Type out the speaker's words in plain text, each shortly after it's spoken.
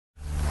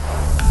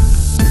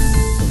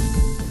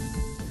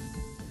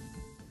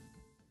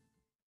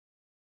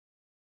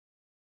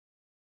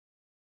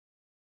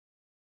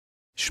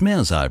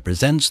SCHMERSAL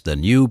presents the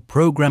new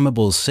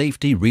programmable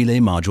safety relay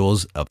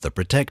modules of the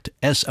Protect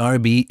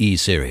SRB-E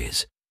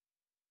series.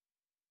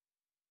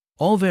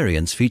 All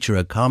variants feature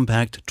a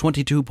compact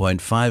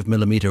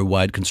 22.5mm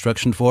wide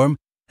construction form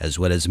as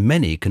well as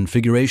many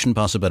configuration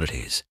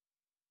possibilities.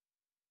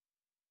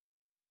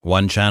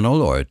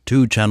 One-channel or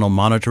two-channel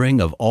monitoring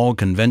of all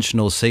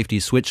conventional safety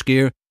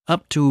switchgear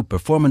up to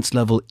performance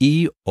level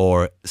E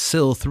or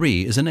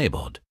SIL3 is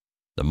enabled.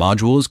 The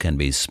modules can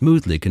be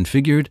smoothly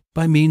configured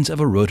by means of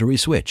a rotary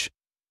switch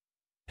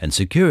and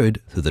secured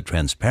through the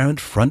transparent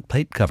front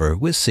plate cover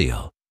with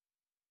seal.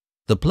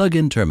 The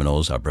plug-in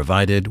terminals are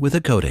provided with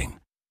a coating.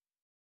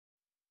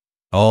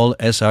 All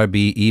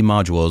SRB-E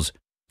modules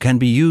can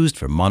be used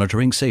for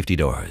monitoring safety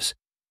doors.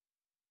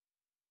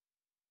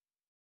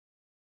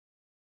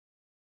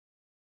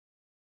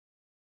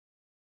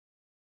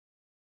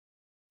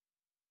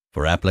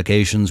 For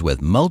applications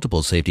with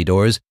multiple safety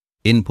doors,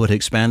 input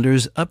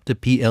expanders up to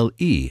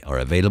PLE are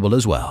available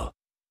as well.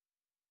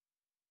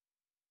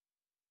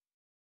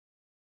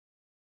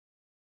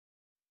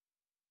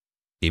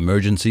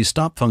 Emergency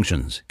stop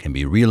functions can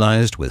be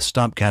realized with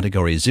stop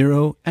category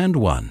 0 and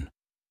 1.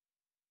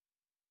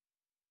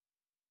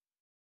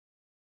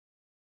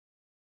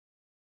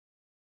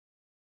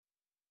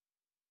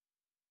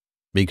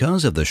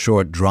 Because of the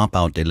short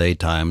dropout delay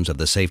times of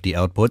the safety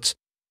outputs,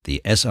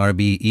 the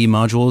SRB-E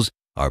modules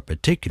are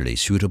particularly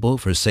suitable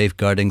for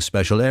safeguarding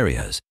special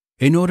areas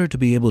in order to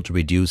be able to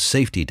reduce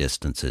safety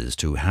distances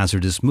to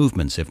hazardous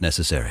movements if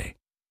necessary.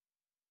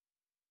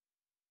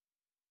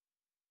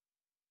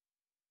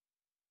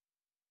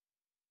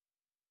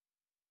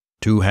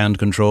 Two-hand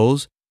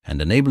controls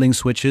and enabling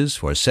switches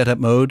for setup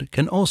mode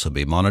can also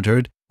be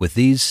monitored with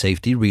these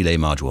safety relay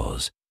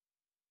modules.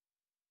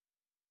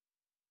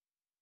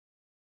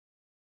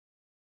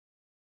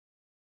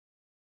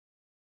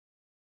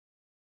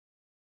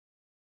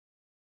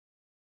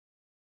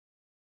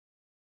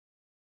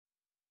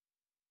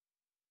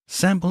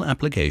 Sample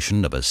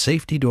application of a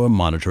safety door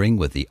monitoring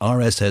with the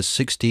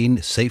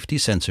RSS16 safety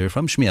sensor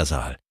from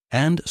SCHMERSAL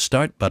and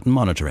start button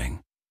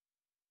monitoring.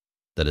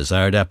 The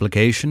desired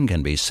application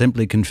can be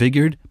simply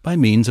configured by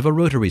means of a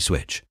rotary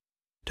switch.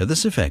 To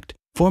this effect,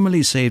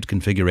 formerly saved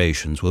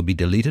configurations will be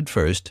deleted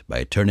first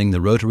by turning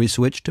the rotary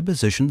switch to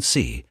position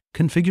C,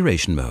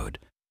 configuration mode.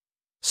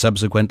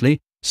 Subsequently,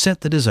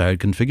 set the desired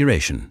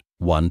configuration,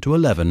 1 to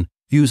 11,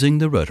 using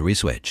the rotary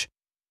switch.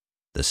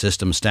 The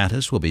system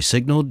status will be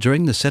signaled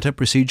during the setup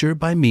procedure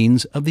by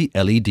means of the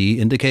LED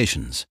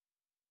indications.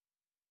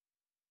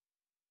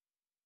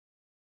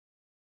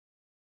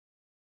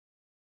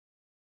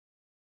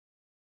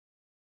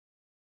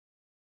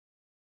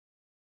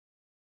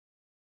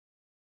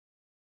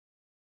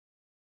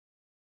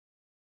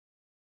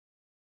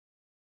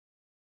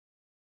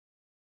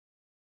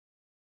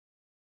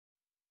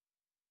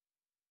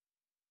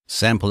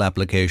 Sample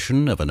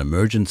application of an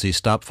emergency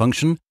stop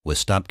function with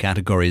stop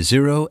category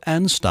 0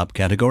 and stop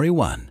category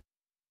 1.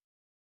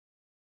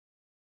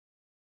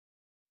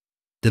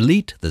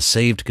 Delete the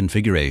saved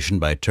configuration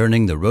by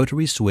turning the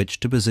rotary switch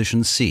to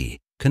position C,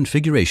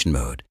 configuration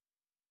mode,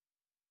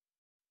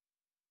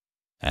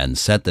 and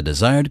set the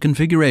desired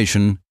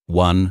configuration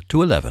 1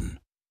 to 11.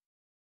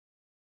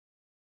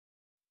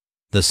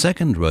 The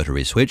second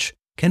rotary switch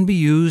can be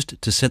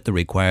used to set the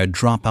required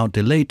dropout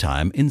delay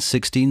time in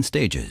 16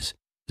 stages.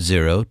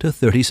 0 to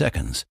 30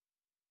 seconds.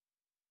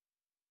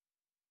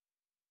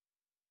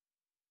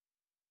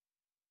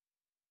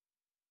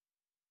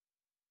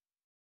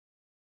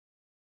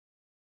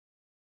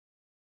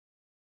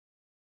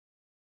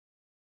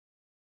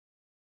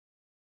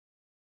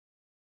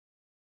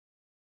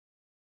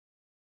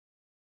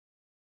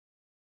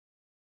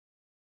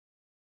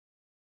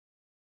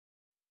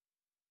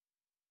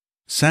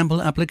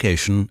 Sample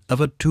application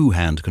of a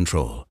two-hand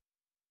control.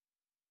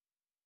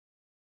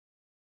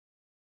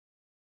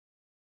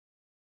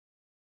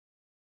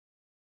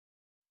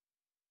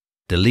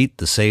 Delete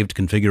the saved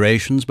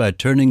configurations by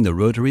turning the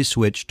rotary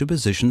switch to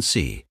position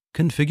C,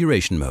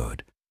 configuration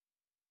mode.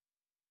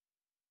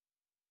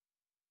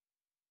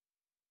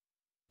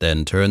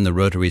 Then turn the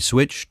rotary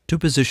switch to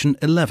position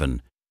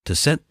 11 to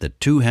set the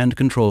two-hand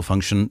control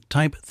function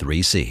type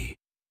 3C.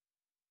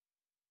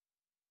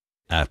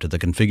 After the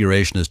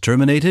configuration is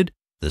terminated,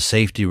 the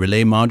safety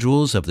relay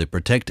modules of the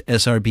Protect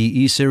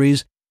SRB-E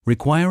series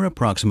require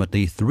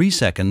approximately 3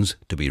 seconds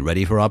to be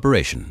ready for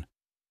operation.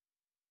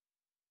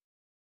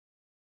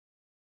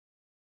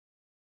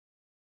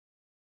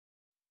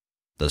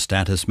 The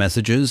status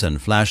messages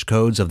and flash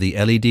codes of the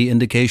LED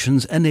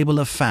indications enable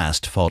a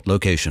fast fault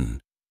location.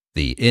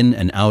 The in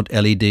and out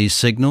LED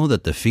signal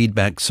that the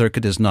feedback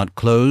circuit is not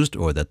closed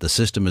or that the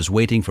system is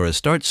waiting for a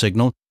start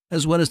signal,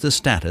 as well as the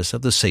status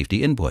of the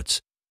safety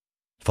inputs.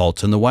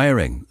 Faults in the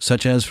wiring,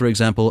 such as, for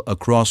example, a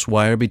cross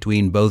wire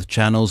between both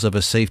channels of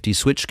a safety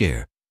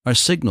switchgear, are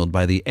signaled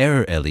by the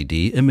error LED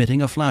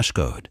emitting a flash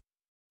code.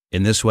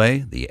 In this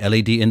way, the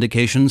LED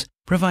indications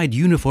provide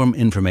uniform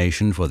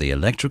information for the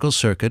electrical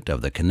circuit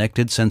of the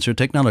connected sensor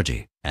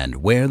technology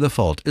and where the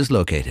fault is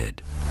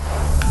located.